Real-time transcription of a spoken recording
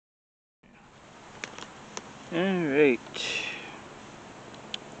Alright.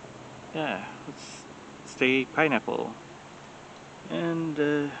 Yeah, let's stay pineapple. And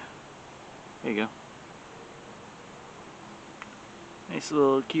there you go. Nice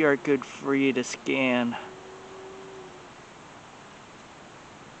little QR code for you to scan.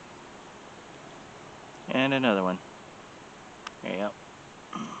 And another one. There you go.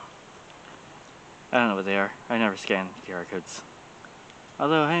 I don't know what they are. I never scan QR codes.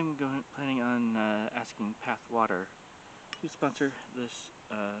 Although I'm planning on asking Path Water to sponsor this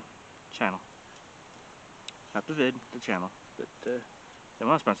channel. Not the vid, the channel. But they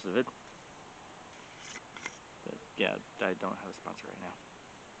want to sponsor the vid. But yeah, I don't have a sponsor right now.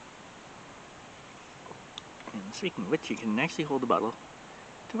 And speaking of which, you can actually hold the bottle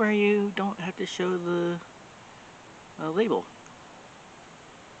to where you don't have to show the label.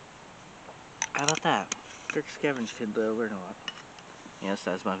 How about that? Dirk Scavenge could learn a lot. Yes,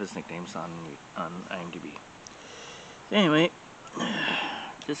 that's one of his nicknames on IMDb. Anyway,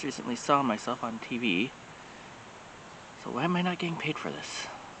 just recently saw myself on TV. So why am I not getting paid for this?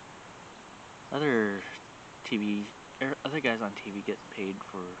 Other guys on TV get paid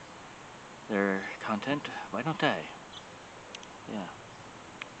for their content. Why don't I? Yeah.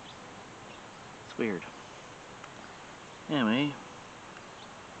 It's weird. Anyway,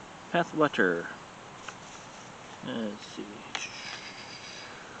 Path Water. Let's see.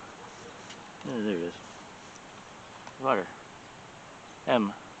 Oh, there it is. Water.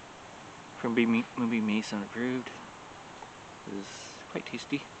 M. From Moonbeam Mason approved. Is quite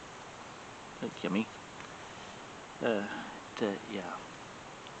tasty. Quite yummy. Yeah.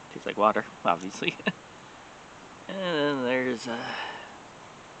 Tastes like water, obviously. And then there's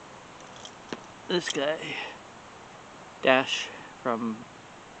this guy. Dash from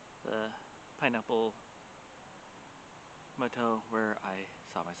the Pineapple Motel where I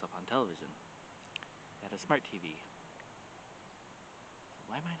saw myself on television. I had a smart TV.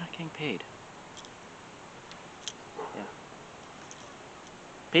 Why am I not getting paid? Yeah.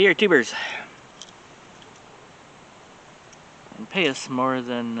 Pay your tubers. And pay us more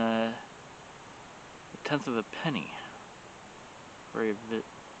than a tenth of a penny for a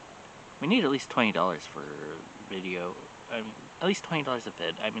we need at least $20 for video. I mean, at least $20 a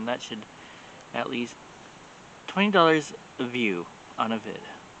vid. I mean, that should at least $20 a view on a vid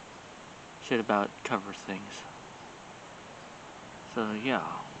should about cover things. So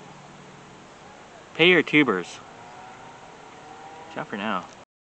yeah, pay your tubers. Ciao for now.